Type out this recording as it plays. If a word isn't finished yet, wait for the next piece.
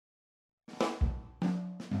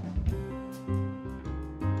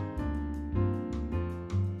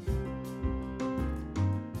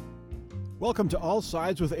Welcome to All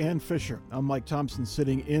Sides with Ann Fisher. I'm Mike Thompson,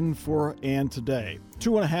 sitting in for Ann today.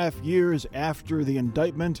 2.5 years after the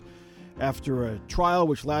indictment, after a trial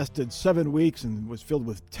which lasted 7 weeks and was filled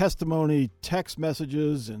with testimony, text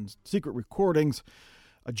messages, and secret recordings,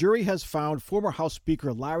 a jury has found former House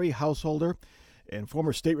Speaker Larry Householder and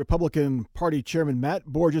former State Republican Party Chairman Matt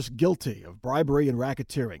Borges guilty of bribery and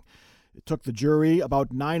racketeering. It took the jury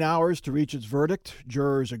about 9 hours to reach its verdict.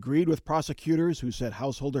 Jurors agreed with prosecutors who said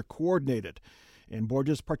Householder coordinated and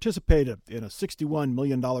Borges participated in a $61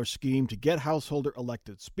 million scheme to get Householder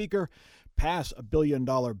elected Speaker, pass a $1 billion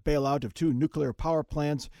bailout of 2 nuclear power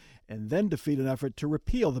plants, and then defeat an effort to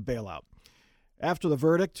repeal the bailout. After the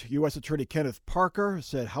verdict, U.S. Attorney Kenneth Parker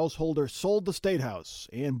said Householder sold the State House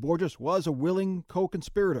and Borges was a willing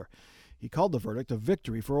co-conspirator. He called the verdict a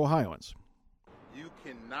victory for Ohioans. You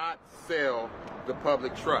cannot sell the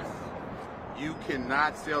public trust. You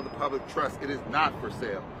cannot sell the public trust. It is not for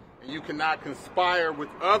sale. And you cannot conspire with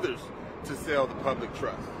others to sell the public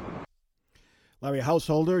trust. Larry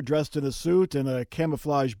Householder, dressed in a suit and a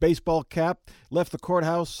camouflage baseball cap, left the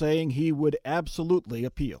courthouse saying he would absolutely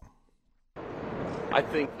appeal. I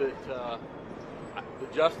think that the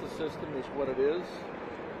justice system is what it is,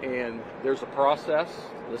 and there's a process.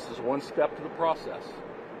 This is one step to the process.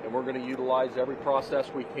 And we're going to utilize every process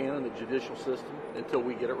we can in the judicial system until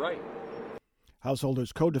we get it right.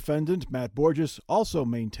 Householder's co-defendant, Matt Borges, also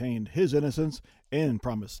maintained his innocence and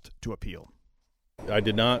promised to appeal. I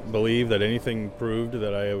did not believe that anything proved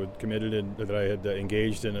that I had committed and that I had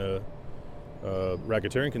engaged in a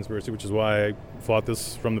racketeering conspiracy, which is why I fought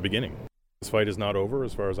this from the beginning. This fight is not over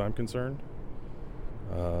as far as I'm concerned.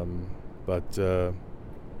 But I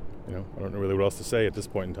don't know really what else to say at this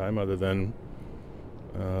point in time other than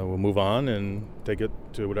we'll move on and take it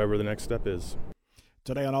to whatever the next step is.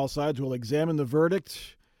 Today on All Sides, we'll examine the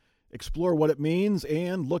verdict, explore what it means,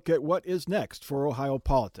 and look at what is next for Ohio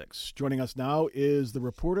politics. Joining us now is the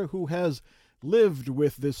reporter who has lived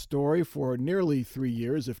with this story for nearly 3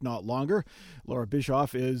 years, if not longer. Laura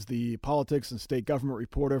Bischoff is the politics and state government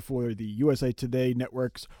reporter for the USA Today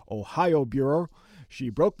Network's Ohio Bureau. She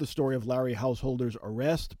broke the story of Larry Householder's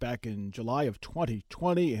arrest back in July of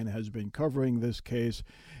 2020 and has been covering this case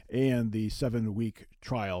and the 7-week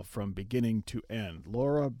trial from beginning to end.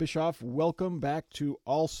 Laura Bischoff, welcome back to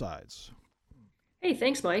All Sides. Hey,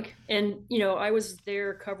 thanks, Mike. And, I was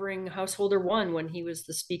there covering Householder 1 when he was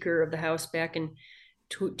the Speaker of the House back in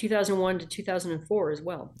 2001 to 2004 as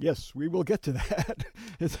well. Yes, we will get to that.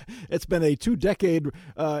 It's been a 2-decade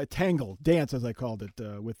tangle, dance, as I called it,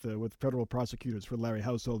 with federal prosecutors for Larry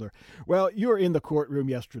Householder. Well, you were in the courtroom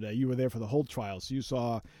yesterday. You were there for the whole trial, so you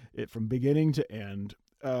saw it from beginning to end.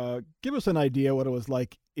 Give us an idea what it was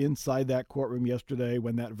like inside that courtroom yesterday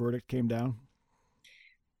when that verdict came down.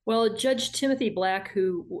 Well, Judge Timothy Black,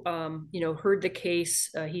 who, heard the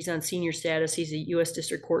case, he's on senior status. He's a U.S.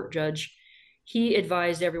 District Court judge. He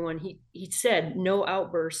advised everyone, he said no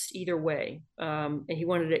outbursts either way. And he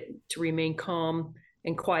wanted it to remain calm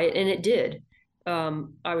and quiet, and it did.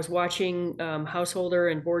 I was watching Householder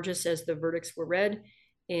and Borges as the verdicts were read,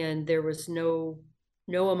 and there was no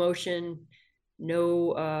emotion,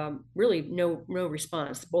 no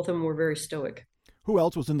response. Both of them were very stoic. Who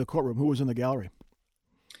else was in the courtroom? Who was in the gallery?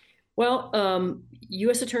 Well,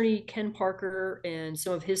 U.S. Attorney Ken Parker and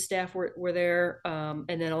some of his staff were there, and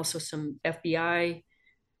then also some FBI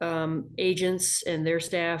agents and their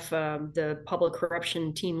staff, the public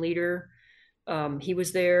corruption team leader, he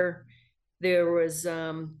was there. There was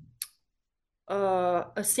a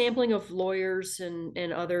sampling of lawyers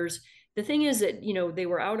and others. The thing is that, they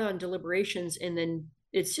were out on deliberations, and then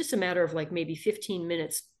it's just a matter of like maybe 15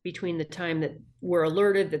 minutes between the time that we're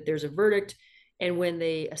alerted that there's a verdict and when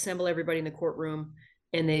they assemble everybody in the courtroom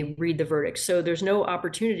and they read the verdict. So there's no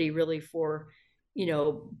opportunity really for,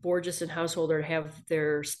 Borges and Householder to have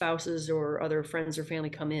their spouses or other friends or family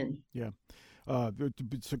come in. Yeah.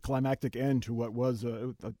 It's a climactic end to what was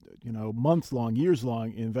a months-long,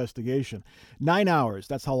 years-long investigation. 9 hours,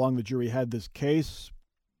 that's how long the jury had this case.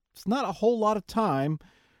 It's not a whole lot of time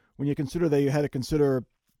when you consider they had to consider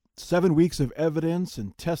 7 weeks of evidence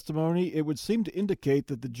and testimony. It would seem to indicate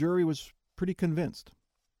that the jury was pretty convinced.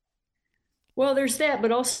 Well, there's that,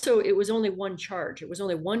 but also it was only one charge. It was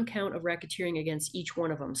only one count of racketeering against each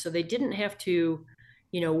one of them. So they didn't have to,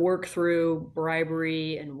 work through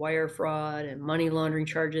bribery and wire fraud and money laundering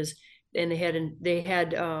charges. And they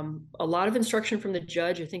had a lot of instruction from the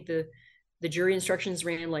judge. I think the jury instructions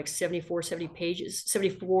ran like 75 pages.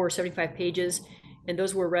 And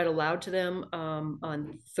those were read aloud to them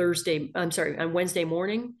on Wednesday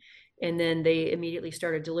morning. And then they immediately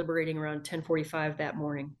started deliberating around 10:45 that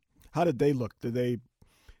morning. How did they look?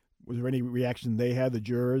 Was there any reaction they had, the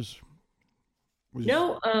jurors?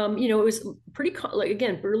 No, it was pretty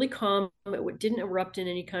really calm. It didn't erupt in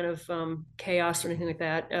any kind of chaos or anything like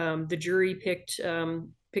that. The jury picked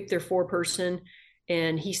their foreperson,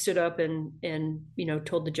 and he stood up and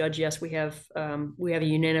told the judge, yes, we have a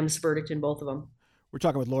unanimous verdict in both of them. We're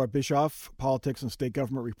talking with Laura Bischoff, politics and state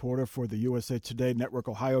government reporter for the USA Today Network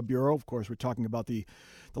Ohio Bureau. Of course, we're talking about the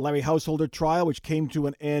Larry Householder trial, which came to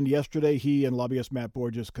an end yesterday. He and lobbyist Matt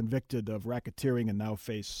Borges convicted of racketeering and now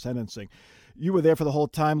face sentencing. You were there for the whole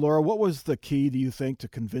time, Laura. What was the key, do you think, to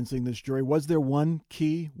convincing this jury? Was there one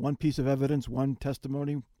key, one piece of evidence, one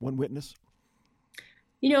testimony, one witness?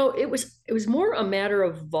 It was more a matter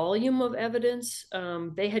of volume of evidence.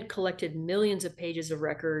 They had collected millions of pages of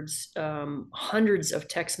records, hundreds of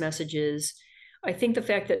text messages. I think the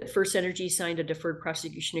fact that FirstEnergy signed a deferred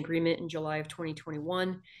prosecution agreement in July of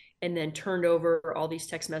 2021 and then turned over all these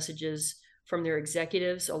text messages from their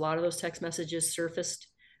executives, a lot of those text messages surfaced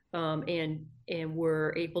and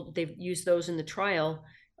they've used those in the trial.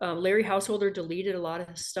 Larry Householder deleted a lot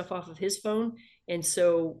of stuff off of his phone. And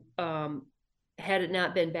so had it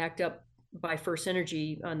not been backed up by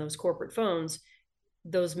FirstEnergy on those corporate phones,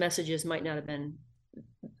 those messages might not have been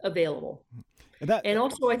available. And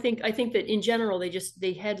also, I think that in general,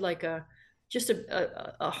 they had like a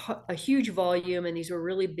huge volume, and these were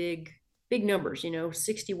really big numbers.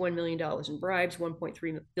 $61 million in bribes,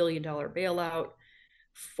 $1.3 billion bailout,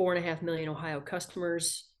 4.5 million Ohio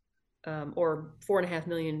customers, or 4.5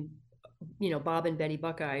 million, Bob and Betty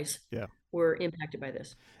Buckeyes. Yeah. Were impacted by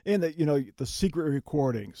this. And the secret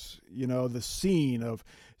recordings, the scene of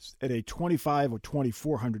at a $2,500 or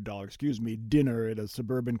 $2,400, dinner at a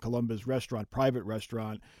suburban Columbus private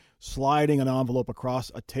restaurant, sliding an envelope across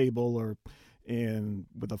a table and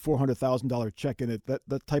with a $400,000 check in it,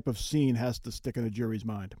 that type of scene has to stick in a jury's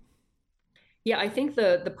mind. Yeah, I think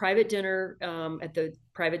the private dinner at the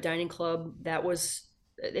private dining club, that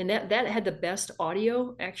had the best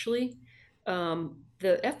audio, actually.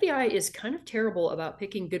 The FBI is kind of terrible about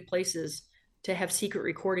picking good places to have secret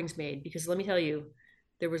recordings made, because let me tell you,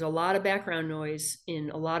 there was a lot of background noise in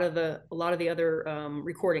a lot of the other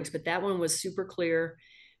recordings, but that one was super clear.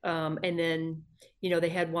 And then, they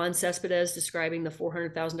had Juan Cespedes describing the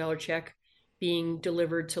 $400,000 check being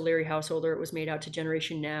delivered to Larry Householder. It was made out to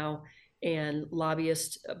Generation Now, and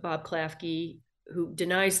lobbyist Bob Klafke, who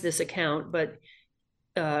denies this account, but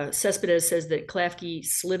Cespedes says that Klafke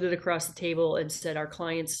slid it across the table and said, our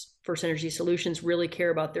clients, FirstEnergy Solutions, really care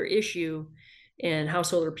about their issue. And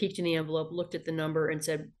Householder peeked in the envelope, looked at the number, and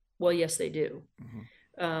said, well, yes, they do.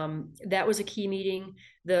 Mm-hmm. That was a key meeting.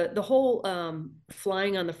 The whole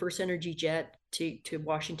flying on the FirstEnergy jet to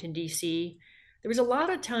Washington, D.C., there was a lot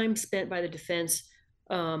of time spent by the defense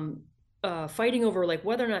fighting over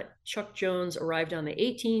whether or not Chuck Jones arrived on the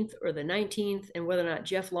 18th or the 19th, and whether or not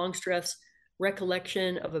Jeff Longstreth's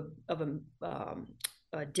recollection of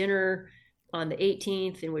a dinner on the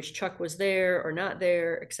 18th in which Chuck was there or not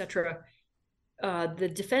there, etc.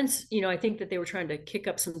 The defense, I think that they were trying to kick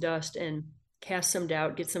up some dust and cast some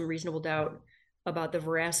doubt, get some reasonable doubt about the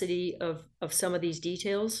veracity of some of these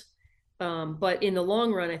details. But in the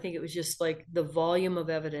long run, I think it was just the volume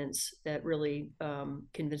of evidence that really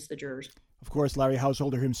convinced the jurors. Of course, Larry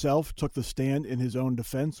Householder himself took the stand in his own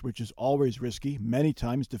defense, which is always risky. Many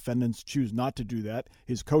times defendants choose not to do that.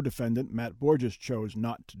 His co-defendant, Matt Borges, chose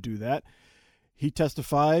not to do that. He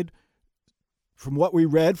testified. From what we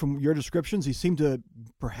read from your descriptions, he seemed to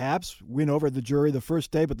perhaps win over the jury the first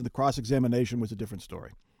day, but the cross-examination was a different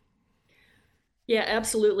story. Yeah,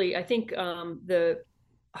 absolutely. I think the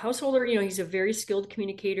Householder, he's a very skilled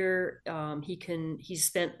communicator. He's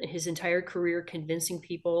spent his entire career convincing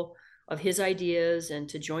people of his ideas and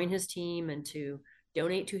to join his team and to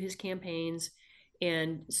donate to his campaigns.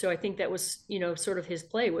 And so I think that was, sort of his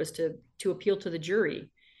play, was to appeal to the jury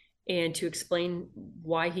and to explain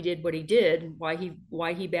why he did what he did, why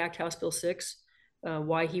he backed House Bill 6,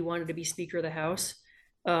 why he wanted to be Speaker of the House.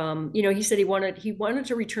 He said he wanted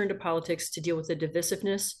to return to politics to deal with the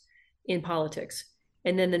divisiveness in politics.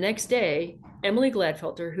 And then the next day, Emily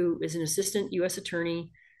Gladfelter, who is an assistant U.S.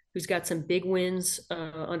 attorney, who's got some big wins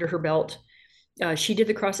under her belt, she did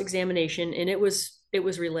the cross-examination, and it was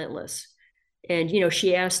relentless. And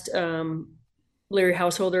she asked Larry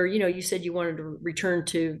Householder, you said you wanted to return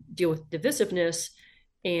to deal with divisiveness,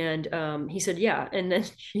 and he said, yeah. And then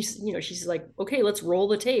she's like, okay, let's roll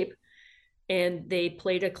the tape. And they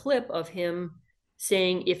played a clip of him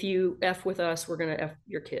saying, if you F with us, we're going to F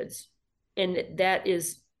your kids. And that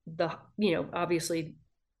is obviously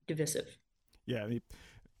divisive. Yeah.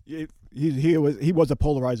 He was a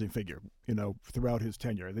polarizing figure, throughout his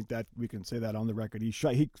tenure. I think that we can say that on the record. He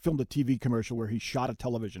filmed a TV commercial where he shot a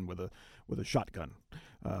television with a shotgun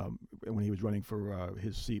when he was running for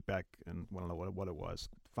his seat back in, I don't know what it was,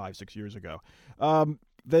 5-6 years ago.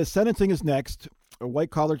 The sentencing is next. A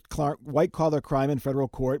white collar crime in federal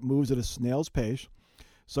court moves at a snail's pace.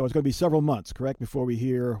 So it's going to be several months, correct, before we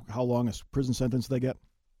hear how long a prison sentence they get?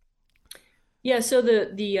 Yeah, so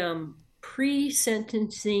the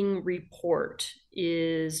pre-sentencing report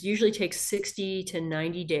usually takes 60 to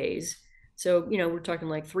 90 days. So, we're talking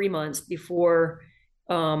like 3 months before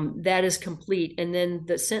that is complete. And then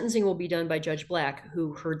the sentencing will be done by Judge Black,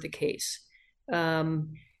 who heard the case.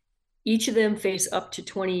 Each of them face up to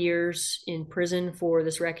 20 years in prison for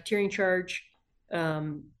this racketeering charge.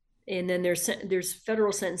 And then there's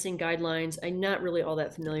federal sentencing guidelines. I'm not really all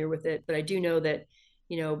that familiar with it, but I do know that,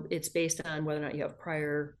 it's based on whether or not you have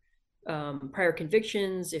prior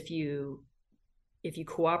convictions, if you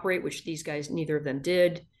cooperate, which these guys, neither of them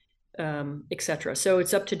did, etc. So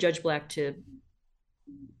it's up to Judge Black to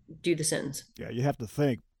do the sentence. Yeah, you have to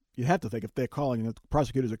think if the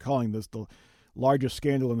prosecutors are calling this the largest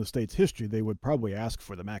scandal in the state's history, they would probably ask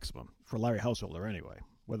for the maximum for Larry Householder anyway.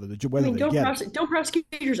 Don't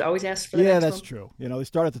prosecutors always ask for the maximum? Yeah, that's true. They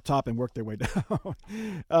start at the top and work their way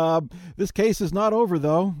down. This case is not over,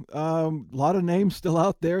 though. A lot of names still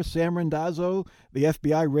out there. Sam Randazzo, the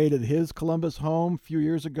FBI raided his Columbus home a few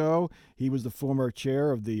years ago. He was the former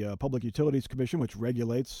chair of the Public Utilities Commission, which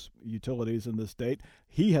regulates utilities in the state.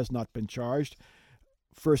 He has not been charged.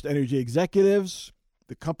 First Energy executives,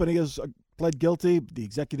 the company has pled guilty. The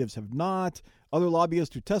executives have not. Other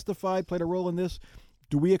lobbyists who testified played a role in this.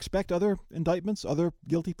 Do we expect other indictments, other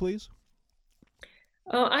guilty pleas?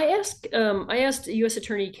 I asked U.S.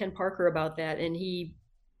 Attorney Ken Parker about that, and he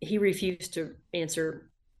refused to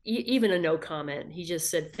answer even a no comment. He just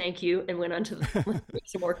said thank you and went on to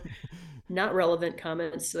some more not relevant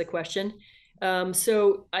comments to the question.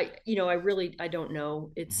 So I don't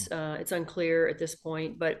know. It's unclear at this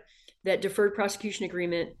point. But that deferred prosecution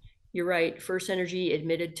agreement, you're right. First Energy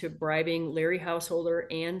admitted to bribing Larry Householder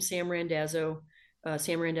and Sam Randazzo.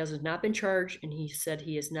 Sam Randazzo has not been charged, and he said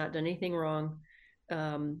he has not done anything wrong.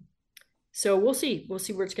 So we'll see. We'll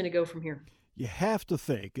see where it's going to go from here. You have to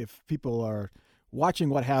think, if people are watching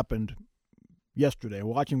what happened yesterday,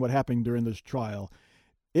 watching what happened during this trial,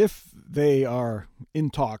 if they are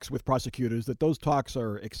in talks with prosecutors, that those talks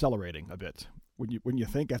are accelerating a bit. Wouldn't you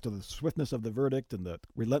think, after the swiftness of the verdict and the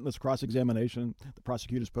relentless cross-examination the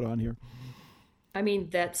prosecutors put on here? I mean,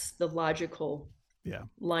 that's the logical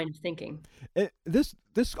line of thinking. This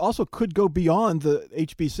also could go beyond the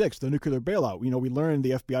HB6, the nuclear bailout. We learned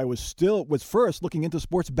the FBI was first looking into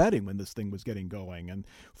sports betting when this thing was getting going. And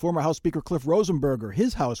former House Speaker Cliff Rosenberger,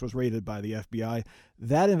 his house was raided by the FBI.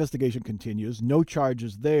 That investigation continues. No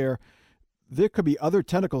charges there. There could be other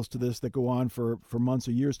tentacles to this that go on for months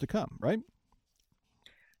or years to come, right?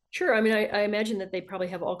 Sure. I mean, I imagine that they probably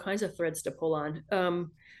have all kinds of threads to pull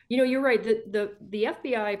on. You're right. The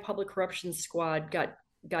FBI Public Corruption Squad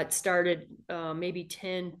got started maybe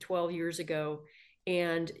 10, 12 years ago.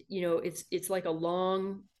 And, it's like a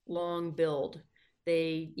long build.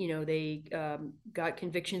 They got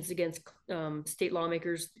convictions against state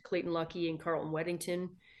lawmakers, Clayton Luckey and Carlton Weddington.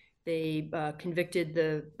 They convicted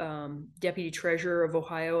the deputy treasurer of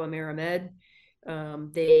Ohio, Amir Ahmed.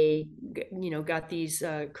 They, got these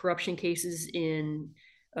corruption cases in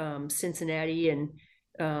Cincinnati, and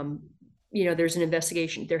there's an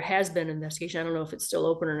investigation. There has been an investigation. I don't know if it's still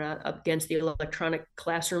open or not, up against the electronic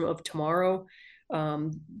classroom of tomorrow.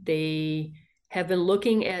 They have been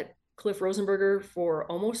looking at Cliff Rosenberger for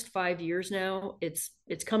almost 5 years now. It's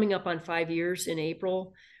coming up on 5 years in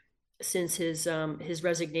April since his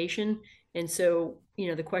resignation, and so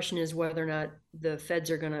the question is whether or not the feds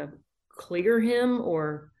are going to clear him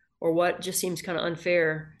or what. Just seems kind of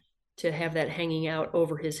unfair to have that hanging out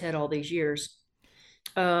over his head all these years.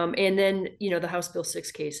 And then, the House Bill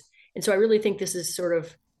 6 case. And so I really think this is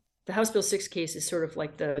the House Bill 6 case is sort of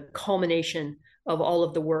like the culmination of all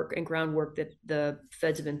of the work and groundwork that the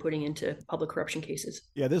feds have been putting into public corruption cases.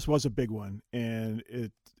 Yeah, this was a big one. And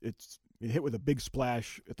it hit with a big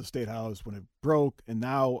splash at the State House when it broke, and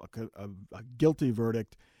now a guilty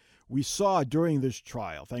verdict. We saw during this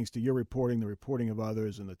trial, thanks to your reporting, the reporting of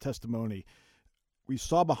others, and the testimony, we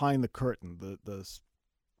saw behind the curtain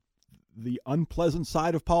the unpleasant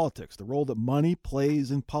side of politics, the role that money plays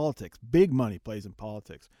in politics, big money plays in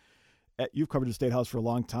politics. You've covered the State House for a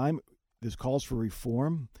long time. There's calls for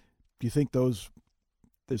reform. Do you think there's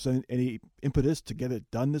any impetus to get it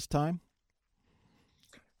done this time?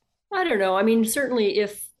 I don't know. I mean, certainly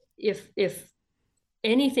if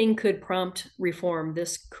anything could prompt reform.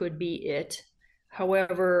 This could be it.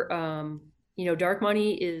 However, dark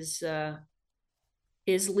money is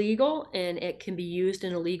legal and it can be used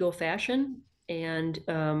in a legal fashion. And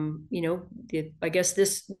I guess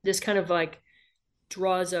this kind of like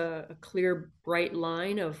draws a clear, bright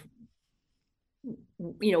line of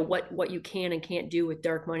what you can and can't do with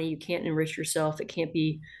dark money. You can't enrich yourself. It can't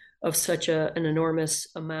be of such an enormous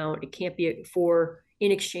amount. It can't be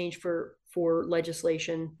in exchange for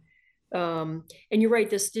legislation. And you're right.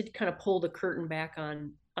 This did kind of pull the curtain back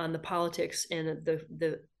on the politics and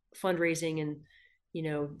the fundraising and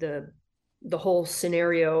the whole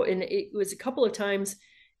scenario. And it was a couple of times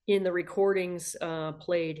in the recordings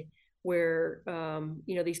played where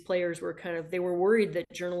these players were they were worried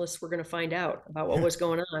that journalists were going to find out about what was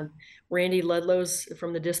going on. Randy Ludlow's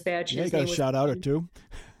from the Dispatch. Yeah, you got a shout out or two.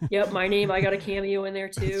 Yep, my name. I got a cameo in there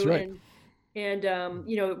too. That's right. And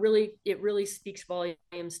it really speaks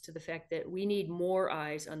volumes to the fact that we need more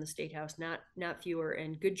eyes on the State House, not fewer.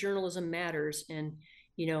 And good journalism matters. And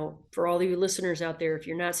for all of you listeners out there, if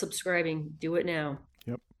you're not subscribing, do it now.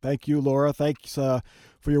 Yep. Thank you, Laura. Thanks for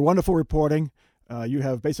your wonderful reporting. You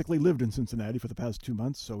have basically lived in Cincinnati for the past 2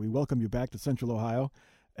 months, so we welcome you back to Central Ohio.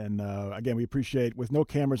 And again, we appreciate, with no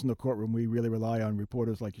cameras in the courtroom, we really rely on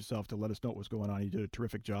reporters like yourself to let us know what was going on. You did a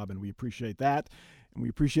terrific job, and we appreciate that. And we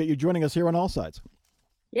appreciate you joining us here on All Sides.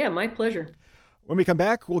 Yeah, my pleasure. When we come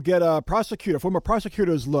back, we'll get a former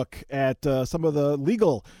prosecutor's look at some of the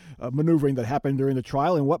legal maneuvering that happened during the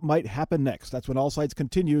trial and what might happen next. That's when All Sides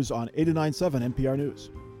continues on 89.7 NPR News.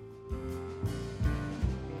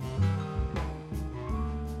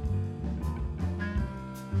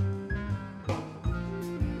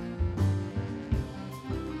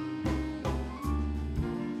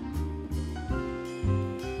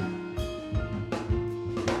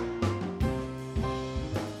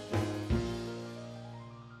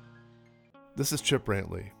 This is Chip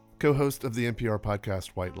Brantley, co-host of the NPR podcast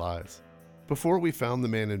White Lies. Before we found the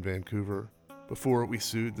man in Vancouver, before we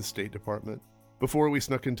sued the State Department, before we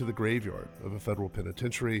snuck into the graveyard of a federal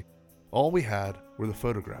penitentiary, all we had were the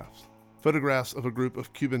photographs. Photographs of a group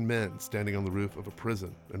of Cuban men standing on the roof of a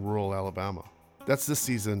prison in rural Alabama. That's this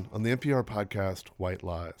season on the NPR podcast White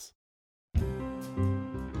Lies.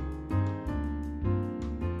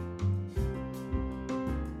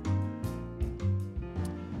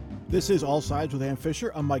 This is All Sides with Ann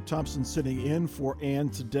Fisher. I'm Mike Thompson sitting in for Ann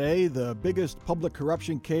today. The biggest public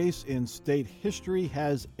corruption case in state history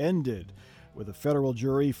has ended, with a federal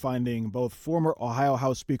jury finding both former Ohio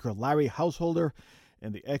House Speaker Larry Householder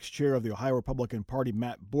and the ex-chair of the Ohio Republican Party,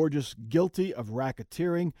 Matt Borges, guilty of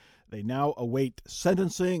racketeering. They now await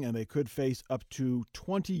sentencing, and they could face up to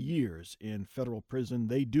 20 years in federal prison.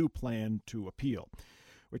 They do plan to appeal.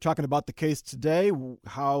 We're talking about the case today,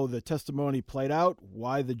 how the testimony played out,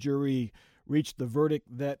 why the jury reached the verdict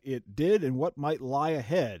that it did, and what might lie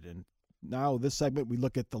ahead. And now this segment, we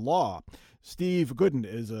look at the law. Steve Gooden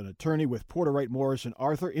is an attorney with Porter, Wright, Morris &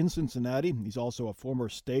 Arthur in Cincinnati. He's also a former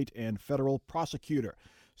state and federal prosecutor.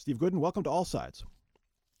 Steve Gooden, welcome to All Sides.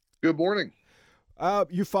 Good morning.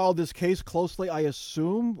 You followed this case closely, I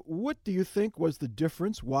assume. What do you think was the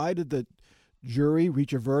difference? Why did the jury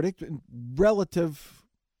reach a verdict in relative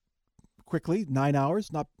quickly, 9 hours,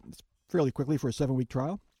 not fairly quickly for a 7-week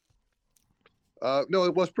trial? No,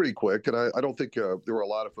 it was pretty quick, and I don't think there were a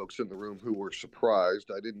lot of folks in the room who were surprised.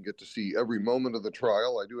 I didn't get to see every moment of the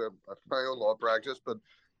trial. I do have my own law practice, but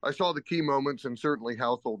I saw the key moments, and certainly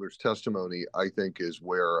Householder's testimony, I think, is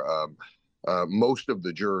where most of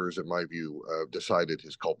the jurors, in my view, decided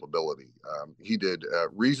his culpability. He did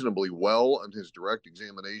reasonably well on his direct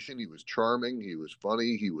examination. He was charming, he was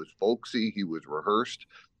funny, he was folksy, he was rehearsed.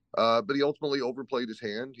 But he ultimately overplayed his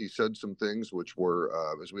hand. He said some things which were,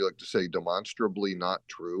 as we like to say, demonstrably not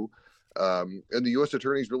true. And the U.S.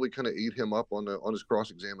 attorneys really kind of ate him up on his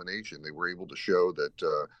cross-examination. They were able to show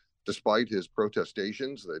that despite his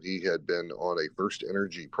protestations that he had been on a First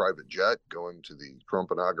Energy private jet going to the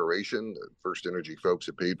Trump inauguration, the First Energy folks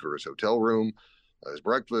had paid for his hotel room, his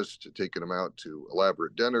breakfast, taken him out to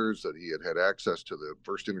elaborate dinners, that he had access to the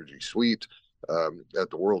First Energy suite at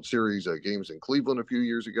the World Series games in Cleveland a few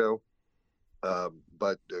years ago,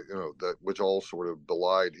 but that which all sort of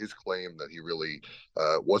belied his claim that he really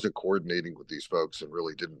wasn't coordinating with these folks and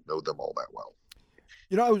really didn't know them all that well.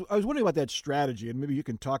 I was wondering about that strategy, and maybe you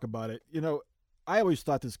can talk about it. I always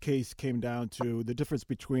thought this case came down to the difference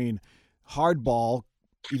between hardball,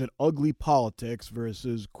 even ugly politics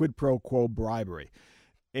versus quid pro quo bribery,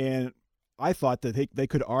 and I thought that they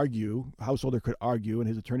could argue, Householder could argue, and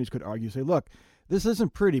his attorneys could argue, say, look, this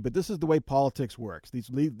isn't pretty, but this is the way politics works.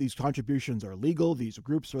 These contributions are legal. These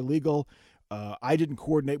groups are legal. I didn't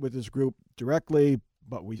coordinate with this group directly,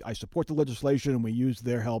 but I support the legislation and we used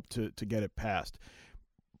their help to get it passed.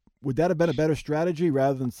 Would that have been a better strategy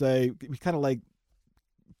rather than say, we kind of like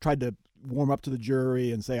tried to warm up to the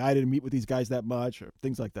jury and say, I didn't meet with these guys that much, or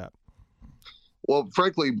things like that? Well,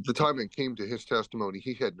 frankly, the time it came to his testimony,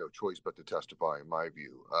 he had no choice but to testify, in my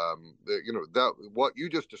view. That what you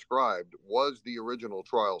just described was the original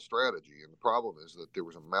trial strategy, and the problem is that there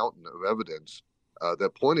was a mountain of evidence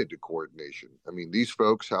that pointed to coordination. I mean, these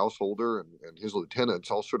folks, Householder and his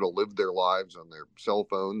lieutenants, all sort of lived their lives on their cell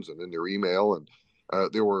phones and in their email, and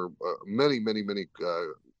there were many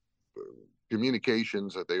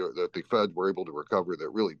communications that the Fed were able to recover that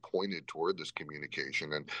really pointed toward this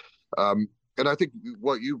communication. And I think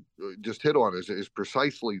what you just hit on is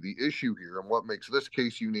precisely the issue here, and what makes this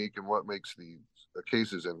case unique, and what makes the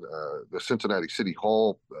cases in the Cincinnati City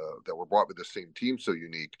Hall that were brought by the same team so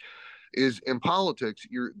unique. Is in politics,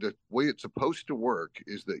 the way it's supposed to work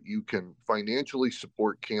is that you can financially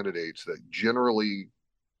support candidates that generally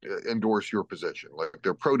endorse your position, like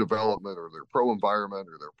they're pro-development or they're pro-environment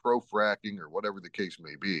or they're pro-fracking or whatever the case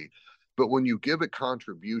may be. But when you give a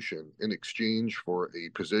contribution in exchange for a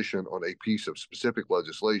position on a piece of specific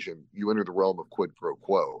legislation, you enter the realm of quid pro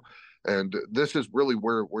quo. And this is really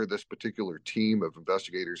where this particular team of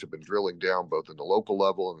investigators have been drilling down, both in the local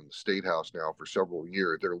level and in the state house now for several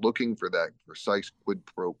years. They're looking for that precise quid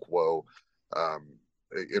pro quo,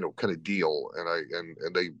 kind of deal,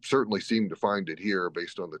 and they certainly seem to find it here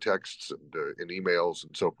based on the texts and emails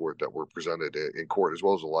and so forth that were presented in court, as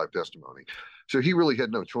well as the live testimony. So he really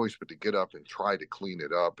had no choice but to get up and try to clean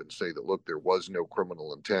it up and say that, look, there was no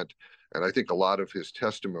criminal intent. And I think a lot of his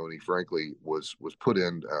testimony, frankly, was put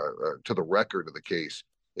in to the record of the case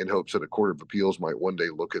in hopes that a court of appeals might one day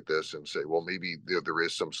look at this and say, well, maybe there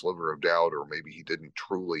is some sliver of doubt, or maybe he didn't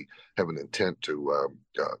truly have an intent to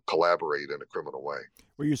collaborate in a criminal way.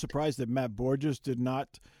 Were you surprised that Matt Borges did not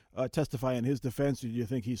testify in his defense? Or do you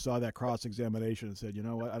think he saw that cross-examination and said, you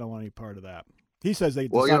know what, I don't want any part of that? He says they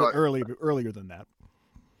decided earlier than that.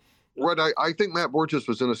 Right. I think Matt Borges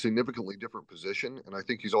was in a significantly different position, and I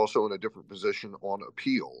think he's also in a different position on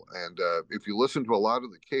appeal. And if you listen to a lot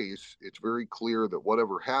of the case, it's very clear that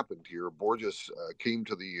whatever happened here, Borges came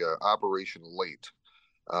to the operation late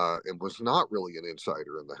and was not really an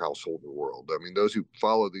insider in the Householder world. I mean, those who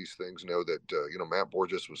follow these things know that, Matt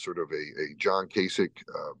Borges was sort of a John Kasich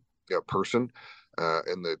person.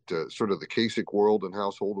 And that sort of the Kasich world and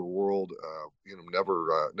Householder world,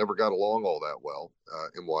 never got along all that well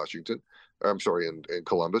in Washington. I'm sorry, in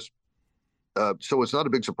Columbus. So it's not a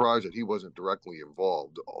big surprise that he wasn't directly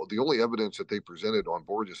involved. The only evidence that they presented on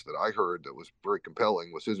Borges that I heard that was very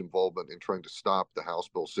compelling was his involvement in trying to stop the House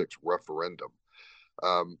Bill 6 referendum.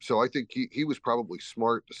 So I think he was probably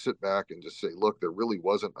smart to sit back and just say, look, there really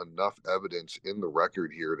wasn't enough evidence in the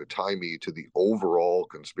record here to tie me to the overall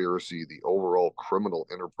conspiracy, the overall criminal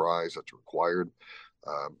enterprise that's required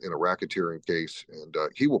in a racketeering case. And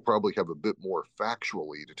he will probably have a bit more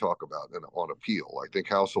factually to talk about on appeal. I think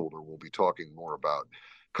Householder will be talking more about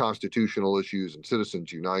constitutional issues and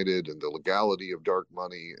Citizens United and the legality of dark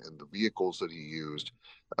money and the vehicles that he used.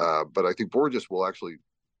 But I think Borges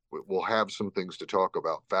will have some things to talk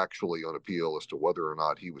about factually on appeal as to whether or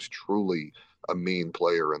not he was truly a main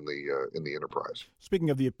player in the enterprise. Speaking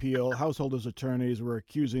of the appeal, Householder's attorneys were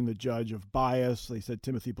accusing the judge of bias. They said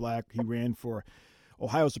Timothy Black, he ran for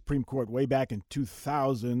Ohio Supreme Court way back in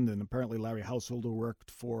 2000, and apparently Larry Householder worked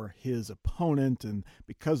for his opponent, and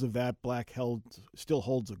because of that, Black still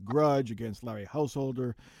holds a grudge against Larry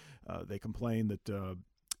Householder. They complained that the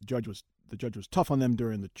judge was tough on them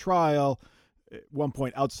during the trial. At one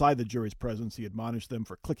point, outside the jury's presence, he admonished them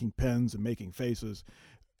for clicking pens and making faces.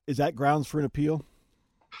 Is that grounds for an appeal?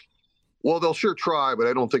 Well, they'll sure try, but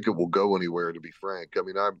I don't think it will go anywhere, to be frank. I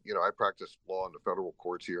mean, I practice law in the federal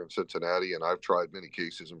courts here in Cincinnati, and I've tried many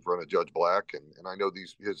cases in front of Judge Black, and I know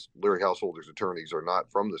his Larry Householder's attorneys are not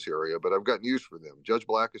from this area, but I've got news for them. Judge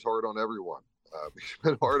Black is hard on everyone. He's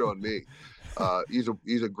been hard on me.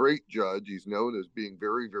 He's a great judge. He's known as being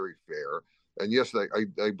very, very fair. And yes,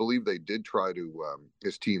 I believe they did try to,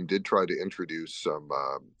 his team did try to introduce some,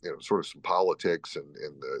 sort of some politics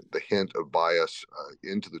and the hint of bias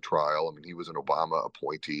into the trial. I mean, he was an Obama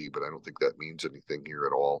appointee, but I don't think that means anything here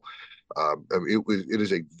at all. It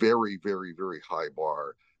is a very, very, very high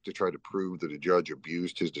bar to try to prove that a judge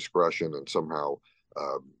abused his discretion and somehow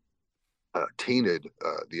tainted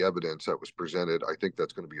the evidence that was presented. I think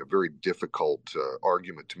that's going to be a very difficult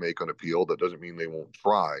argument to make on appeal. That doesn't mean they won't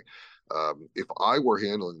try. If I were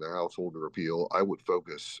handling the Householder appeal, I would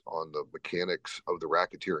focus on the mechanics of the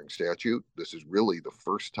racketeering statute. This is really the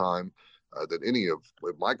first time that any of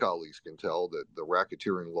my colleagues can tell that the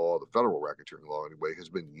racketeering law, the federal racketeering law anyway, has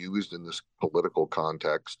been used in this political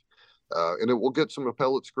context. And it will get some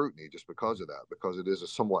appellate scrutiny just because of that, because it is a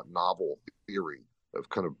somewhat novel theory of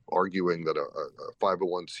kind of arguing that a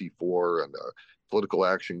 501c4 and a political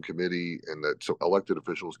action committee and that so elected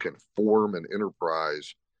officials can form an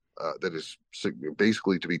enterprise that is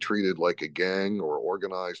basically to be treated like a gang or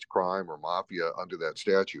organized crime or mafia under that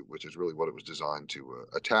statute, which is really what it was designed to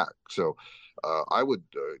attack. So I would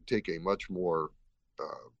take a much more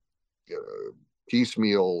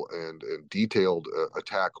piecemeal and detailed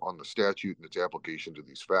attack on the statute and its application to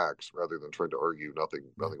these facts, rather than trying to argue nothing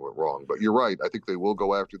went wrong. But you're right. I think they will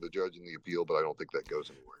go after the judge in the appeal, but I don't think that goes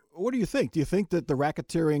anywhere. What do you think? Do you think that the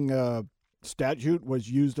racketeering statute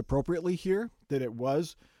was used appropriately here? That it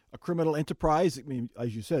was a criminal enterprise? I mean,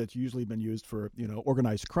 as you said, it's usually been used for,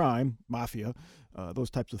 organized crime, mafia, those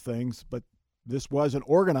types of things. But this was an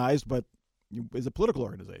organized, but is a political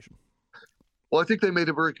organization. Well, I think they made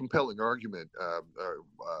a very compelling argument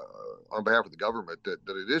on behalf of the government that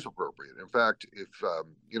it is appropriate. In fact, if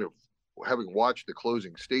having watched the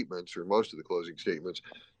closing statements or most of the closing statements,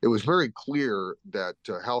 it was very clear that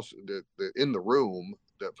in the room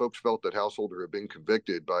that folks felt that Householder had been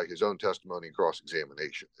convicted by his own testimony and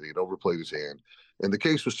cross-examination, that he had overplayed his hand, and the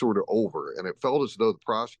case was sort of over. And it felt as though the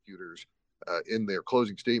prosecutors in their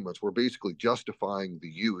closing statements were basically justifying the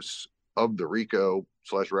use of the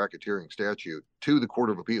RICO/racketeering statute to the Court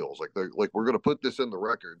of Appeals. Like we're going to put this in the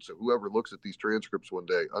record, so whoever looks at these transcripts one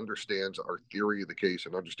day understands our theory of the case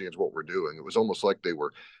and understands what we're doing. It was almost like they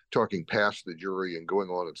were talking past the jury and going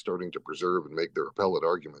on and starting to preserve and make their appellate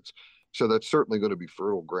arguments. So that's certainly going to be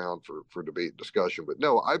fertile ground for debate and discussion. But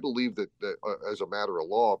no, I believe that as a matter of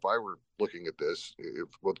law, if I were looking at this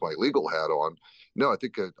with my legal hat on, no, I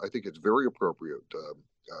think it's very appropriate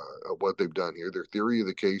what they've done here. Their theory of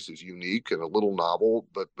the case is unique and a little novel,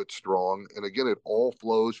 but strong. And again, it all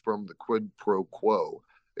flows from the quid pro quo.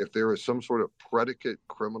 If there is some sort of predicate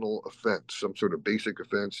criminal offense, some sort of basic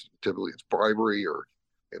offense, typically it's bribery, or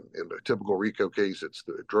in a typical RICO case, it's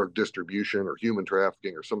the drug distribution or human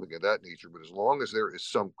trafficking or something of that nature. But as long as there is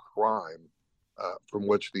some crime from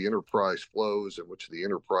which the enterprise flows and which the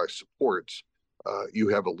enterprise supports, you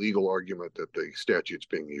have a legal argument that the statute's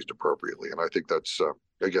being used appropriately. And I think that's,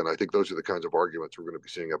 again, I think those are the kinds of arguments we're going to be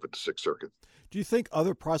seeing up at the Sixth Circuit. Do you think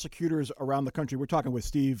other prosecutors around the country, we're talking with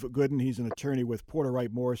Steve Gooden, he's an attorney with Porter, Wright,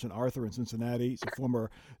 Morris, and Arthur in Cincinnati. He's a former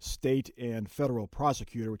state and federal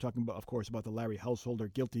prosecutor. We're talking, about, of course, about the Larry Householder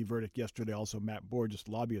guilty verdict yesterday. Also, Matt Borges,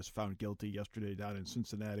 lobbyist, found guilty yesterday down in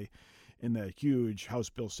Cincinnati in that huge House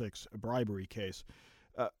Bill 6 bribery case.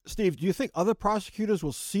 Steve, do you think other prosecutors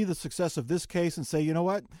will see the success of this case and say, you know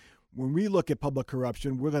what, when we look at public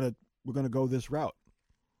corruption, we're going to go this route?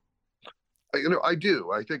 I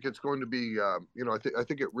do. I think it's going to be, I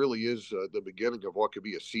think it really is the beginning of what could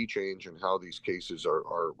be a sea change in how these cases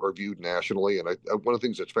are viewed nationally. And one of the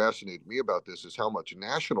things that's fascinated me about this is how much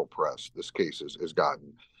national press this case has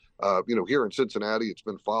gotten. Here in Cincinnati, it's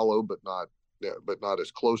been followed, but not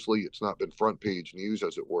as closely. It's not been front page news,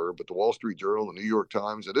 as it were. But the Wall Street Journal, the New York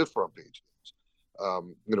Times, it is front page news.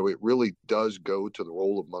 It really does go to the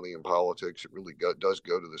role of money in politics. It really does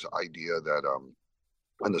go to this idea that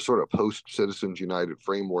and the sort of post-Citizens United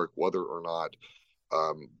framework, whether or not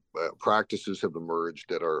practices have emerged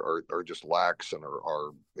that are just lax and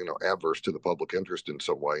are adverse to the public interest in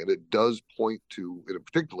some way. And it does point to,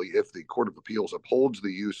 particularly if the Court of Appeals upholds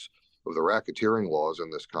the use of the racketeering laws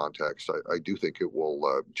in this context, I do think it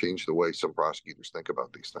will change the way some prosecutors think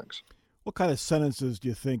about these things. What kind of sentences do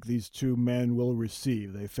you think these two men will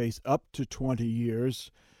receive? They face up to 20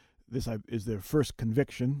 years. This is their first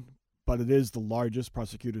conviction, but it is the largest,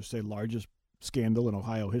 prosecutors say, largest scandal in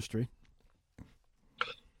Ohio history.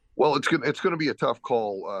 Well, it's going to be a tough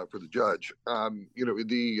call for the judge.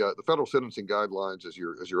 The federal sentencing guidelines, as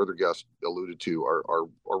your other guest alluded to, are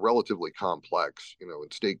relatively complex. In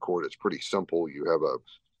state court, it's pretty simple. You have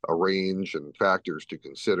a range and factors to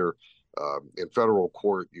consider. In federal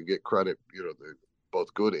court, you get credit,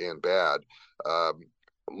 both good and bad.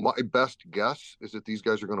 My best guess is that these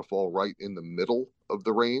guys are going to fall right in the middle of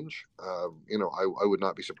the range. I would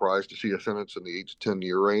not be surprised to see a sentence in the 8 to 10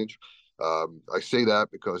 year range. I say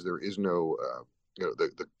that because there is no,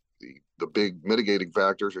 the big mitigating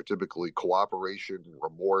factors are typically cooperation,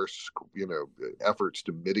 remorse, efforts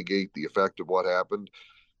to mitigate the effect of what happened.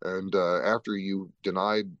 And after you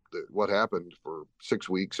denied what happened for 6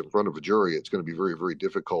 weeks in front of a jury, it's going to be very, very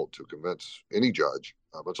difficult to convince any judge,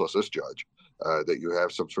 much less this judge, that you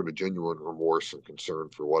have some sort of genuine remorse and concern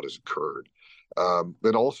for what has occurred.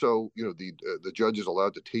 But also, the judge is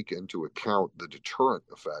allowed to take into account the deterrent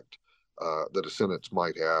effect that a sentence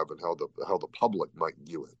might have and how the public might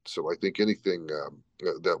view it. So I think anything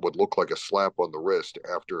that would look like a slap on the wrist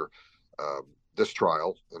after this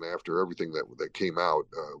trial and after everything that came out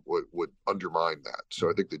would undermine that. So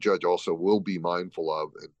I think the judge also will be mindful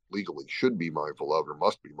of, and legally should be mindful of, or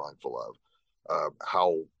must be mindful of,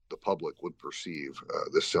 how the public would perceive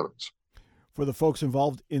this sentence. For the folks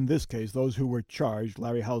involved in this case, those who were charged,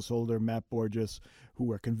 Larry Householder, Matt Borges, who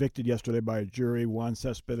were convicted yesterday by a jury, Juan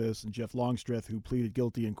Cespedes and Jeff Longstreth, who pleaded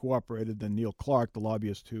guilty and cooperated, then Neil Clark, the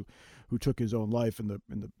lobbyist who took his own life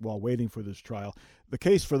while waiting for this trial. The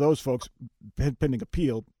case for those folks pending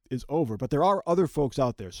appeal is over, but there are other folks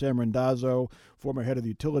out there. Sam Randazzo, former head of the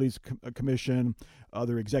Utilities Commission,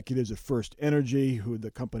 other executives at First Energy, who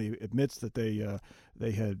the company admits that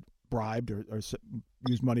they had bribed or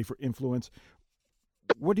used money for influence.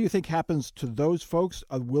 What do you think happens to those folks?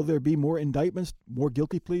 Will there be more indictments, more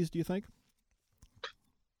guilty pleas, do you think?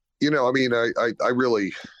 I mean, I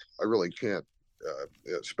really can't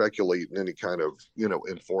speculate in any kind of,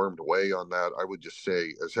 informed way on that. I would just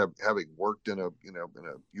say, as having worked in a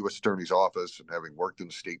U.S. Attorney's office and having worked in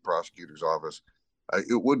the state prosecutor's office,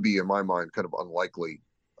 it would be, in my mind, kind of unlikely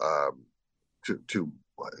to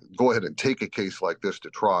go ahead and take a case like this to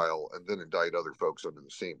trial and then indict other folks under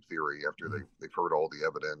the same theory after they've heard all the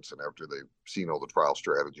evidence and after they've seen all the trial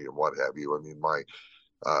strategy and what have you. I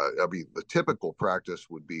mean, the typical practice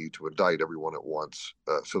would be to indict everyone at once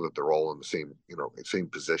so that they're all in the same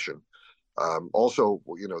position. Also,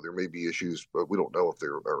 there may be issues, but we don't know if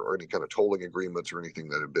there are any kind of tolling agreements or anything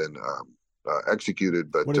that have been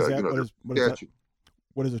executed. But what is that?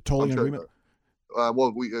 What is a tolling agreement?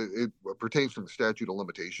 It pertains to the statute of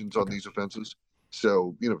limitations on these offenses.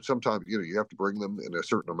 So, sometimes, you have to bring them in a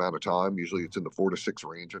certain amount of time. Usually it's in the 4 to 6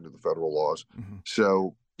 range under the federal laws. Mm-hmm.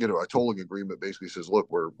 So, a tolling agreement basically says, look,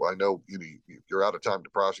 I know you're out of time to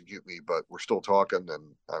prosecute me, but we're still talking and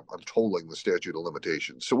I'm tolling the statute of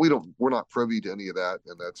limitations. So we're not privy to any of that.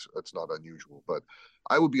 And that's not unusual, but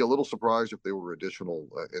I would be a little surprised if there were additional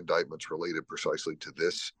indictments related precisely to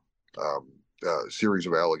this series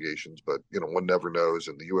of allegations, but one never knows.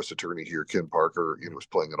 And the U.S. attorney here, Ken Parker, was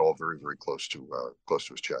playing it all very, very close to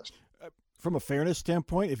his chest. From a fairness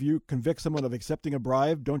standpoint, if you convict someone of accepting a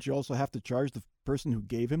bribe, don't you also have to charge the person who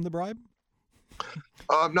gave him the bribe?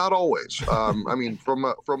 Not always. I mean, from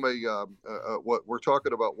a what we're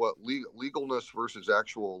talking about, legalness versus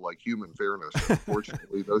actual human fairness.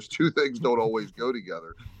 Unfortunately, those two things don't always go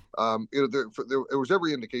together. There was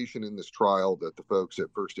every indication in this trial that the folks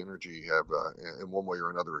at First Energy have, in one way or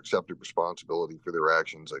another, accepted responsibility for their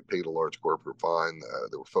actions. They paid a large corporate fine.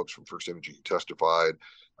 There were folks from First Energy who testified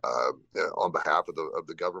on behalf of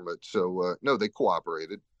the government. So no, they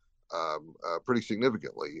cooperated pretty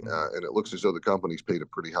significantly, and it looks as though the company's paid a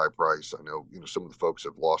pretty high price. I know some of the folks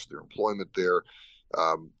have lost their employment there.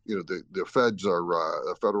 The feds are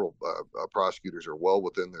the federal prosecutors are well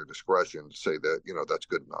within their discretion to say that that's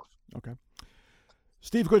good enough. Okay.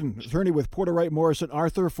 Steve Goodin, attorney with Porter Wright Morrison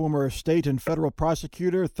Arthur, former state and federal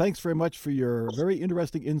prosecutor. Thanks very much for your very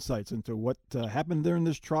interesting insights into what happened during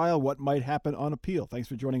this trial, what might happen on appeal. Thanks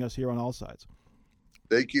for joining us here on All Sides.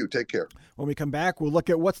 Thank you. Take care. When we come back, we'll look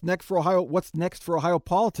at what's next for Ohio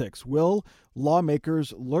politics. Will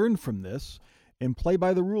lawmakers learn from this and play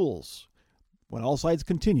by the rules? When All Sides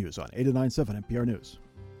continues on 89.7 NPR News.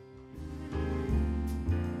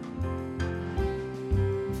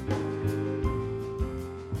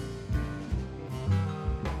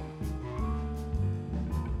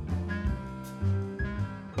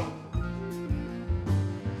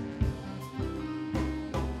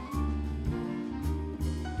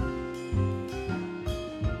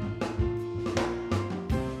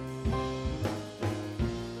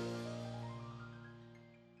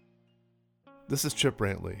 This is Chip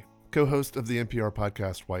Brantley, co-host of the NPR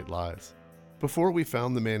podcast White Lies. Before we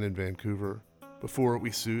found the man in Vancouver, before we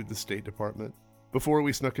sued the State Department, before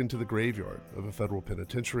we snuck into the graveyard of a federal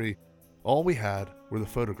penitentiary, all we had were the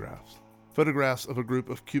photographs. Photographs of a group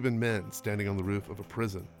of Cuban men standing on the roof of a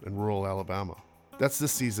prison in rural Alabama. That's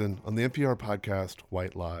this season on the NPR podcast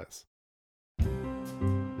White Lies.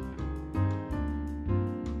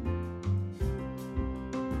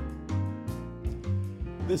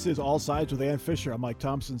 This is All Sides with Ann Fisher. I'm Mike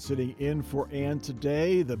Thompson sitting in for Ann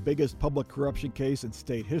today. The biggest public corruption case in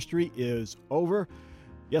state history is over.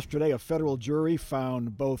 Yesterday, a federal jury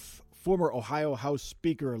found both former Ohio House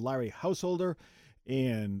Speaker Larry Householder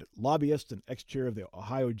and lobbyist and ex-chair of the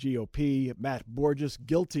Ohio GOP, Matt Borges,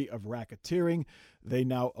 guilty of racketeering. They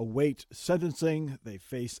now await sentencing. They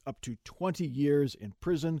face up to 20 years in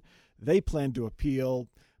prison. They plan to appeal,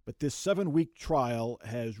 But this 7-week trial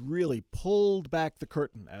has really pulled back the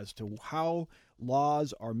curtain as to how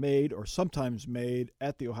laws are made or sometimes made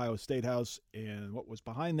at the Ohio State House, and what was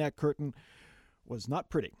behind that curtain was not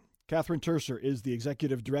pretty. Catherine Terser is the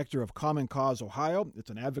executive director of Common Cause Ohio. It's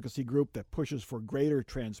an advocacy group that pushes for greater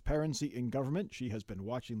transparency in government. She has been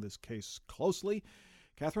watching this case closely.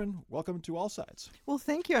 Catherine, welcome to All Sides. Well,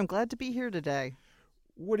 thank you. I'm glad to be here today.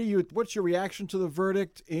 What's your reaction to the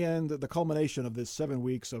verdict and the culmination of this 7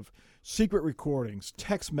 weeks of secret recordings,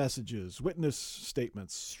 text messages, witness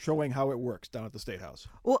statements showing how it works down at the State House?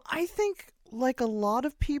 Well, I think like a lot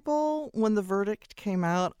of people, when the verdict came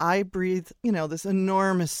out, I breathed, this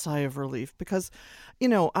enormous sigh of relief because,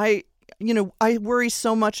 I worry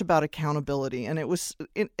so much about accountability, and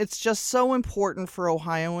it's just so important for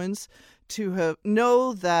Ohioans to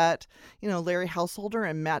know that, Larry Householder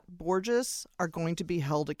and Matt Borges are going to be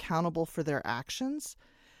held accountable for their actions.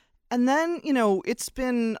 And then, it's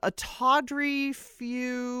been a tawdry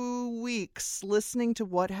few weeks listening to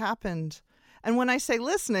what happened. And when I say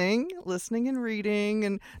listening and reading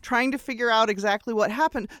and trying to figure out exactly what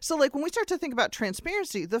happened. So like when we start to think about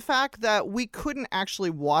transparency, the fact that we couldn't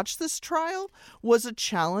actually watch this trial was a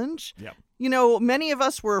challenge. Yep. Many of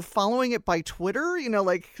us were following it by Twitter,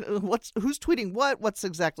 who's tweeting what's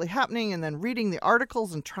exactly happening, and then reading the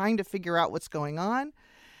articles and trying to figure out what's going on.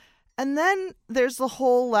 And then there's the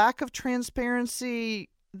whole lack of transparency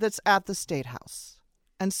that's at the State House.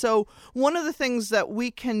 And so one of the things that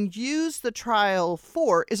we can use the trial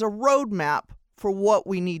for is a roadmap for what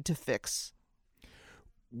we need to fix.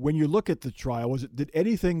 When you look at the trial, did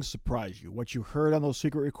anything surprise you? What you heard on those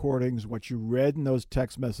secret recordings, what you read in those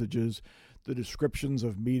text messages, the descriptions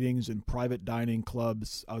of meetings in private dining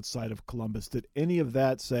clubs outside of Columbus, did any of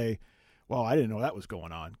that say, well, I didn't know that was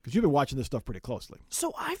going on? Because you've been watching this stuff pretty closely.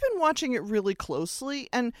 So I've been watching it really closely,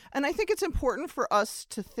 and I think it's important for us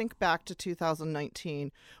to think back to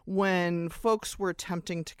 2019 when folks were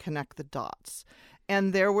attempting to connect the dots.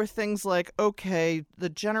 And there were things like, okay, the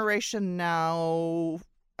Generation Now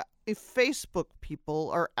Facebook people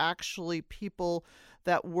are actually people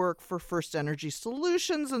that work for First Energy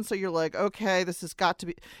Solutions. And so you're like, okay,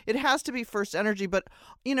 it has to be First Energy. But,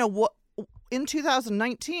 what in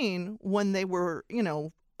 2019, when they were,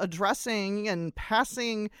 addressing and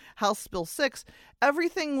passing House Bill 6,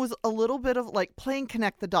 everything was a little bit of like playing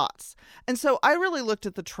connect the dots. And so I really looked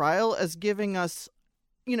at the trial as giving us,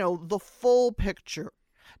 the full picture.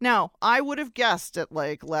 Now, I would have guessed at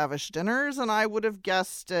like lavish dinners, and I would have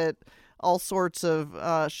guessed at all sorts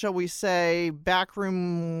of, shall we say,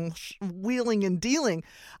 backroom wheeling and dealing.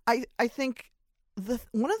 I think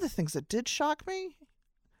one of the things that did shock me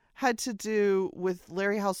had to do with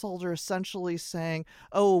Larry Householder essentially saying,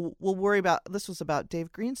 oh, we'll worry about, this was about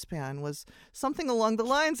Dave Greenspan, was something along the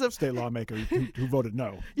lines of... State lawmaker who voted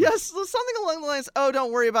no. Yes, something along the lines, oh,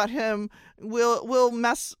 don't worry about him. We'll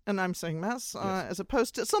mess, and I'm saying mess, yes, as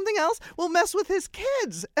opposed to something else, we'll mess with his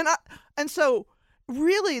kids. And so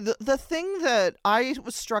really the thing that I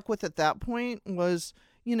was struck with at that point was,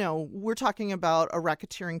 we're talking about a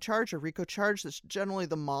racketeering charge, a RICO charge, that's generally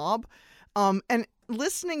the mob. And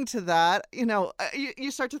listening to that,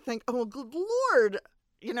 you start to think, oh, good Lord,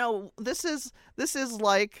 this is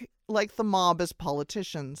like the mob as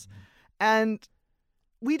politicians. And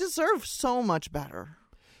we deserve so much better.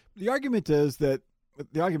 The argument that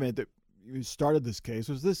you started this case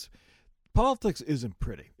was this: politics isn't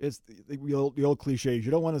pretty. It's the old cliches.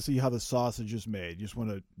 You don't want to see how the sausage is made. You just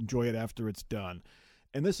want to enjoy it after it's done.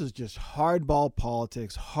 And this is just hardball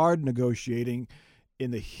politics, hard negotiating. In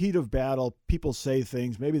the heat of battle, people say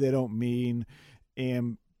things maybe they don't mean.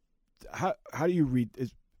 And how do you read?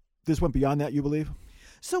 This went beyond that, you believe?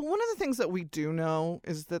 So one of the things that we do know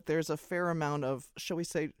is that there's a fair amount of, shall we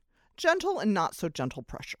say, gentle and not so gentle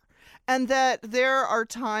pressure. And that there are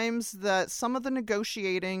times that some of the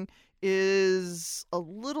negotiating is a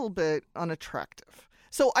little bit unattractive.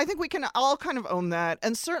 So I think we can all kind of own that.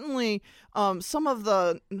 And certainly some of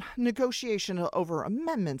the negotiation over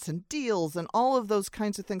amendments and deals and all of those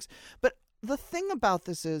kinds of things. But the thing about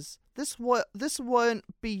this is this went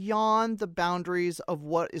beyond the boundaries of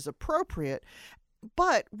what is appropriate.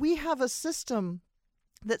 But we have a system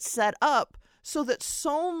that's set up so that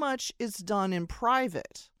so much is done in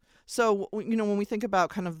private. So, when we think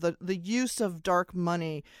about kind of the use of dark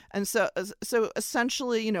money, and so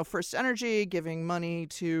essentially, First Energy giving money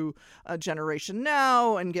to Generation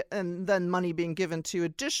Now and then money being given to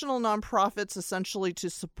additional nonprofits, essentially to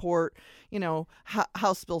support,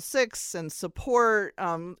 House Bill 6 and support,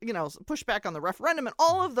 push back on the referendum and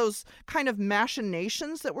all of those kind of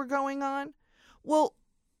machinations that were going on. Well,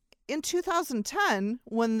 in 2010,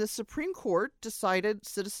 when the Supreme Court decided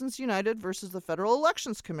Citizens United versus the Federal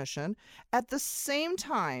Elections Commission, at the same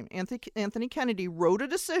time, Anthony Kennedy wrote a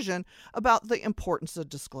decision about the importance of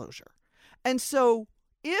disclosure. And so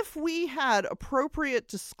if we had appropriate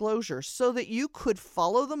disclosure so that you could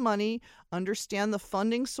follow the money, understand the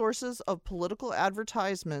funding sources of political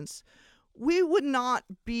advertisements, we would not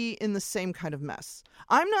be in the same kind of mess.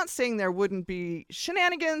 I'm not saying there wouldn't be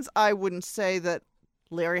shenanigans. I wouldn't say that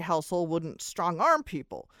Larry Household wouldn't strong-arm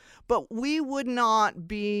people, but we would not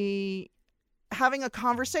be having a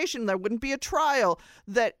conversation. There wouldn't be a trial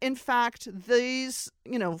that, in fact, these,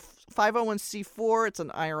 501c4, it's an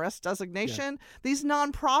IRS designation, these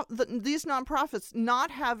nonprofits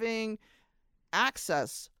not having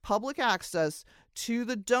public access to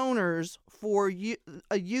the donors for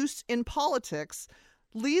a use in politics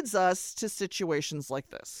leads us to situations like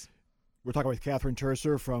this. We're talking with Catherine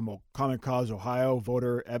Terser from Common Cause Ohio,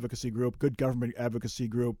 voter advocacy group, good government advocacy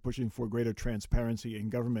group, pushing for greater transparency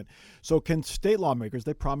in government. So can state lawmakers,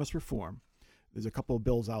 they promise reform. There's a couple of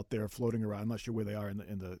bills out there floating around. I'm not sure where they are in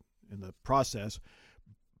the process.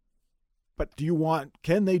 But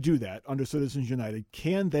can they do that under Citizens United?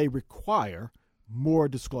 Can they require more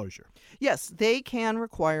disclosure? Yes, they can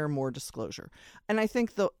require more disclosure. And I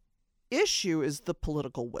think the issue is the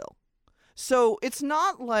political will. So it's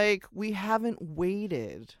not like we haven't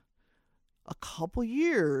waited a couple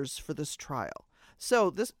years for this trial. So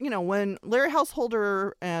this, when Larry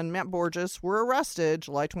Householder and Matt Borges were arrested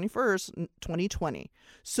July 21st, 2020.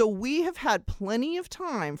 So we have had plenty of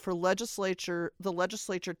time for the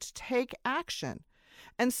legislature to take action.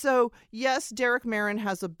 And so, yes, Derek Marin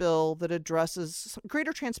has a bill that addresses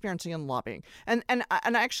greater transparency in lobbying. And I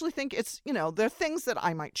actually think it's, there are things that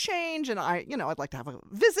I might change, and I'd like to have a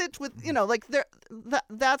visit with,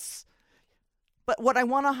 that's. But what I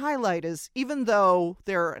want to highlight is, even though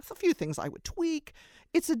there are a few things I would tweak,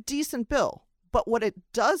 it's a decent bill. But what it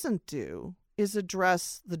doesn't do is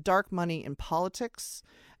address the dark money in politics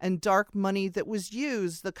and dark money that was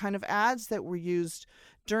used, the kind of ads that were used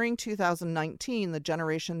during 2019, the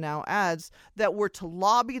Generation Now ads that were to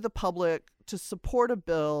lobby the public to support a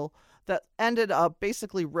bill that ended up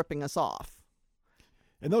basically ripping us off.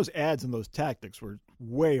 And those ads and those tactics were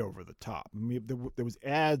way over the top. I mean, there was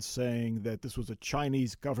ads saying that this was a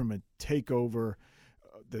Chinese government takeover.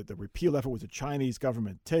 The repeal effort was a Chinese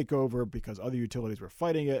government takeover because other utilities were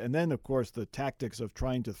fighting it. And then, of course, the tactics of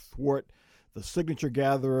trying to thwart the signature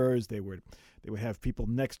gatherers. They would have people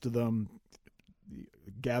next to them.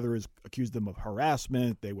 The gatherers accused them of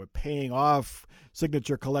harassment. They were paying off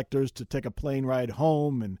signature collectors to take a plane ride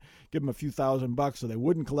home and give them a few $1,000 so they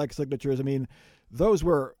wouldn't collect signatures. I mean, that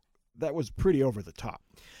was pretty over the top.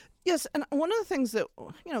 Yes, and one of the things that,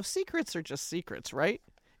 secrets are just secrets, right?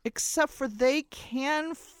 Except for they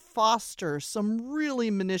can foster some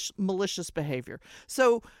really malicious behavior.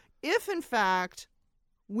 So if, in fact,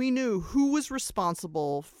 we knew who was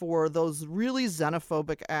responsible for those really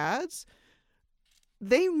xenophobic ads,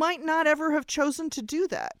 they might not ever have chosen to do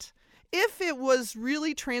that. If it was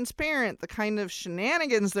really transparent, the kind of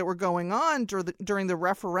shenanigans that were going on during the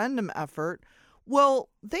referendum effort, well,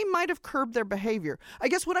 they might have curbed their behavior. I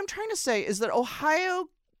guess what I'm trying to say is that Ohio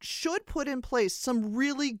should put in place some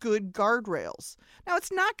really good guardrails. Now,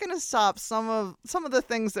 it's not going to stop some of the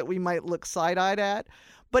things that we might look side-eyed at,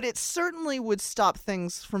 but it certainly would stop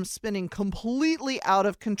things from spinning completely out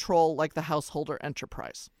of control like the Householder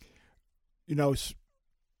enterprise.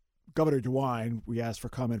 Governor DeWine, we asked for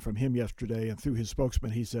comment from him yesterday, and through his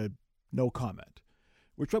spokesman, he said no comment,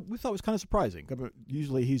 which we thought was kind of surprising.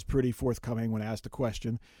 Usually he's pretty forthcoming when asked a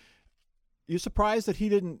question. You surprised that he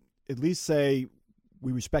didn't at least say,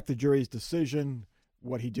 we respect the jury's decision,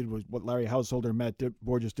 what Larry Householder and Matt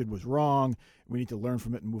Borges did was wrong, we need to learn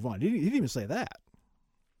from it and move on? He didn't even say that.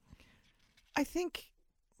 I think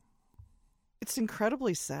it's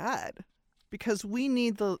incredibly sad, because we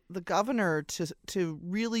need the governor to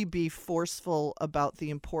really be forceful about the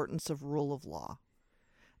importance of rule of law.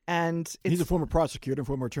 And he's a former prosecutor,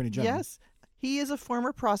 former attorney general. Yes, he is a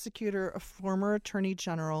former prosecutor, a former attorney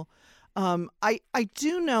general. I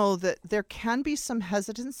do know that there can be some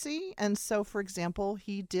hesitancy. And so, for example,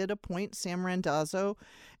 he did appoint Sam Randazzo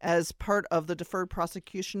as part of the deferred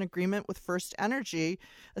prosecution agreement with First Energy.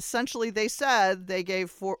 Essentially, they said they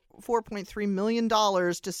gave $4.3 million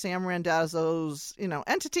to Sam Randazzo's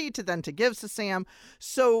entity to give to Sam.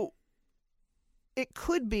 So it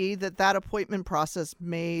could be that appointment process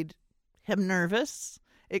made him nervous.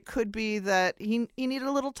 It could be that he needed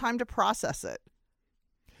a little time to process it.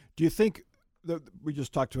 Do you think We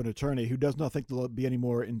just talked to an attorney who does not think there'll be any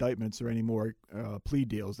more indictments or any more plea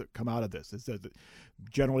deals that come out of this. It says that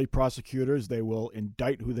generally prosecutors, they will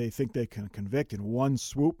indict who they think they can convict in one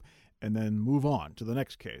swoop and then move on to the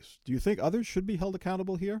next case. Do you think others should be held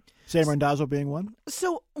accountable here? Sam Randazzo being one?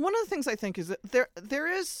 So one of the things I think is that there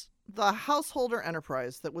is the Householder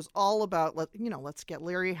enterprise that was all about, let's get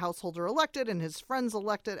Larry Householder elected and his friends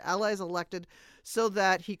elected, allies elected, so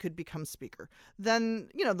that he could become Speaker. Then,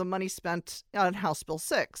 the money spent on House Bill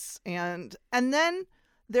 6. And then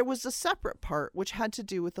there was a separate part which had to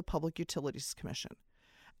do with the Public Utilities Commission.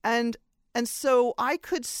 And so I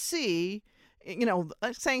could see,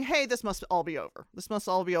 saying, hey, this must all be over. This must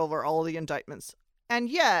all be over, all the indictments. And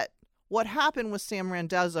yet, what happened with Sam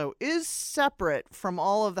Randazzo is separate from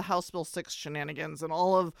all of the House Bill 6 shenanigans and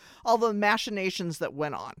all the machinations that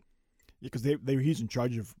went on. Yeah, because he's in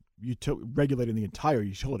charge of regulating the entire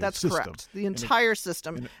utility system. That's correct. The entire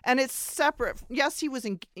system. And it's separate. Yes, he was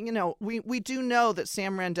in, we do know that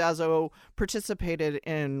Sam Randazzo participated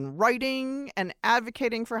in writing and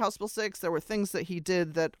advocating for House Bill 6. There were things that he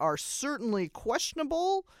did that are certainly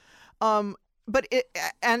questionable. But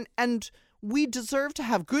we deserve to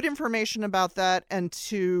have good information about that and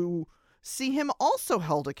to see him also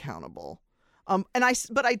held accountable.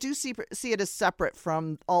 But I do see it as separate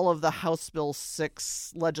from all of the House Bill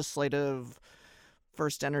 6 legislative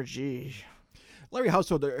First Energy. Larry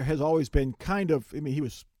Householder has always been he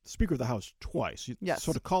was Speaker of the House twice. Yes.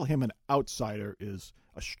 So to call him an outsider is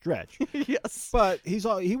a stretch. Yes. But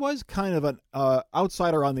he was kind of an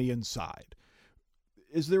outsider on the inside.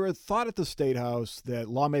 Is there a thought at the State House that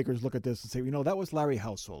lawmakers look at this and say, that was Larry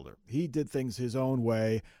Householder. He did things his own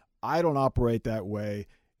way. I don't operate that way.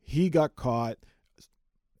 He got caught.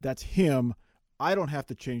 That's him. I don't have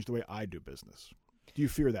to change the way I do business. Do you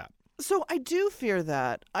fear that? So I do fear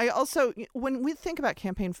that. I also, when we think about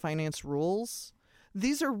campaign finance rules,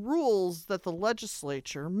 these are rules that the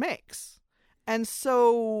legislature makes. And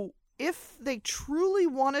so if they truly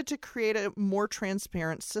wanted to create a more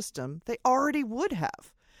transparent system, they already would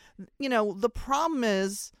have. The problem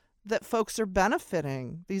is that folks are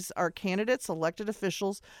benefiting. These are candidates, elected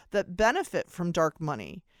officials that benefit from dark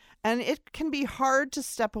money. And it can be hard to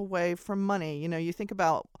step away from money. You think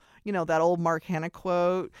about, that old Mark Hanna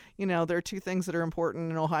quote, there are two things that are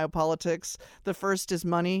important in Ohio politics. The first is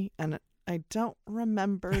money, and I don't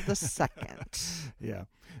remember the second. Yeah.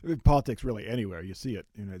 In politics, really, anywhere you see it,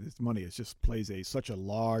 this money plays such a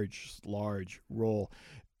large role.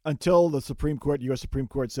 Until the Supreme Court, U.S. Supreme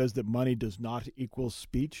Court says that money does not equal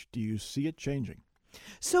speech, do you see it changing?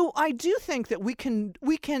 So I do think that we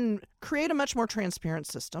can create a much more transparent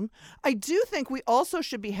system. I do think we also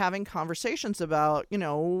should be having conversations about,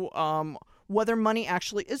 whether money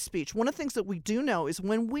actually is speech. One of the things that we do know is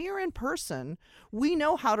when we are in person, we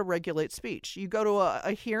know how to regulate speech. You go to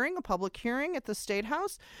a hearing, a public hearing at the State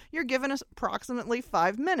House, you're given approximately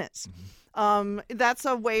 5 minutes. Mm-hmm. That's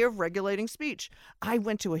a way of regulating speech. I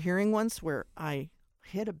went to a hearing once where I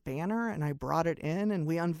hit a banner and I brought it in and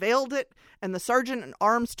we unveiled it and the sergeant at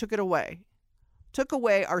arms took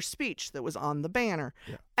away our speech that was on the banner.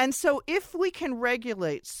 Yeah. And so if we can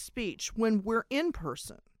regulate speech when we're in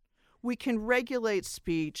person, we can regulate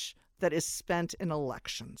speech that is spent in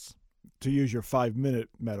elections. To use your 5-minute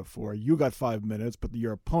metaphor, you got 5 minutes, but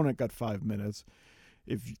your opponent got 5 minutes.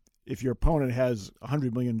 If your opponent has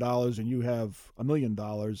 $100 million and you have $1 million,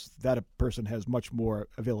 that person has much more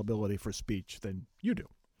availability for speech than you do.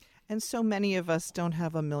 And so many of us don't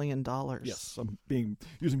have $1 million. Yes, I'm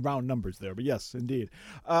using round numbers there, but yes, indeed.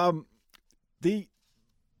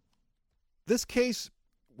 This case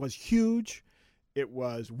was huge.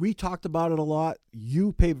 We talked about it a lot.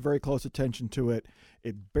 You paid very close attention to it.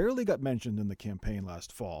 It barely got mentioned in the campaign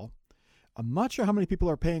last fall. I'm not sure how many people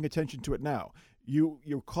are paying attention to it now.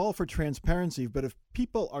 You call for transparency, but if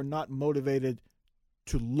people are not motivated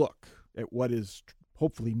to look at what is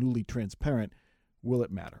hopefully newly transparent, will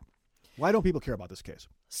it matter? Why don't people care about this case?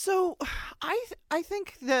 So I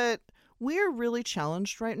think that we are really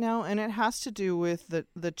challenged right now, and it has to do with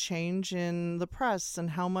the change in the press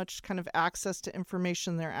and how much kind of access to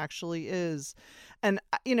information there actually is. And,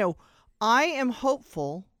 I am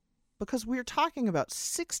hopeful because we're talking about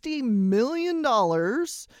 $60 million.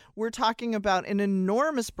 We're talking about an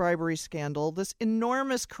enormous bribery scandal, this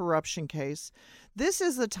enormous corruption case. This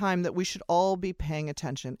is the time that we should all be paying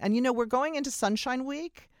attention. And, we're going into Sunshine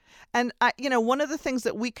Week. And, one of the things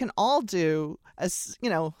that we can all do as,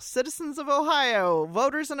 citizens of Ohio,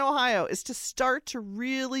 voters in Ohio, is to start to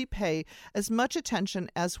really pay as much attention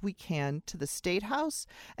as we can to the State House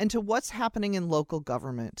and to what's happening in local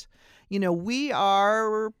government. we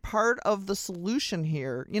are part of the solution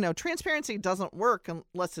here. Transparency doesn't work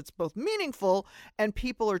unless it's both meaningful and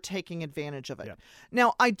people are taking advantage of it. Yeah.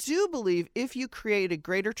 Now, I do believe if you create a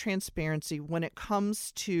greater transparency when it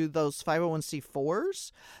comes to those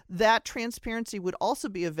 501c4s, that transparency would also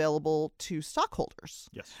be available to stockholders.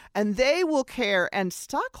 Yes. And they will care, and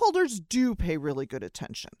stockholders do pay really good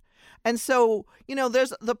attention. And so,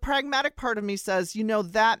 there's the pragmatic part of me says,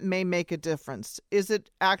 that may make a difference. Is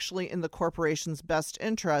it actually in the corporation's best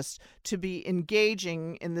interest to be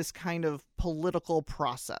engaging in this kind of political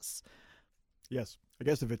process? Yes. I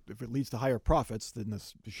guess if it leads to higher profits, then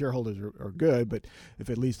the shareholders are good. But if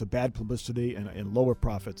it leads to bad publicity and lower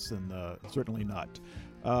profits, then certainly not.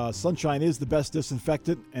 Sunshine is the best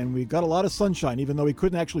disinfectant, and we got a lot of sunshine, even though we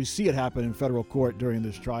couldn't actually see it happen in federal court during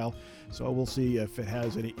this trial. So we'll see if it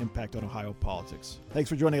has any impact on Ohio politics. Thanks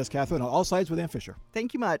for joining us, Catherine, on All Sides with Ann Fisher.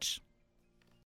 Thank you much.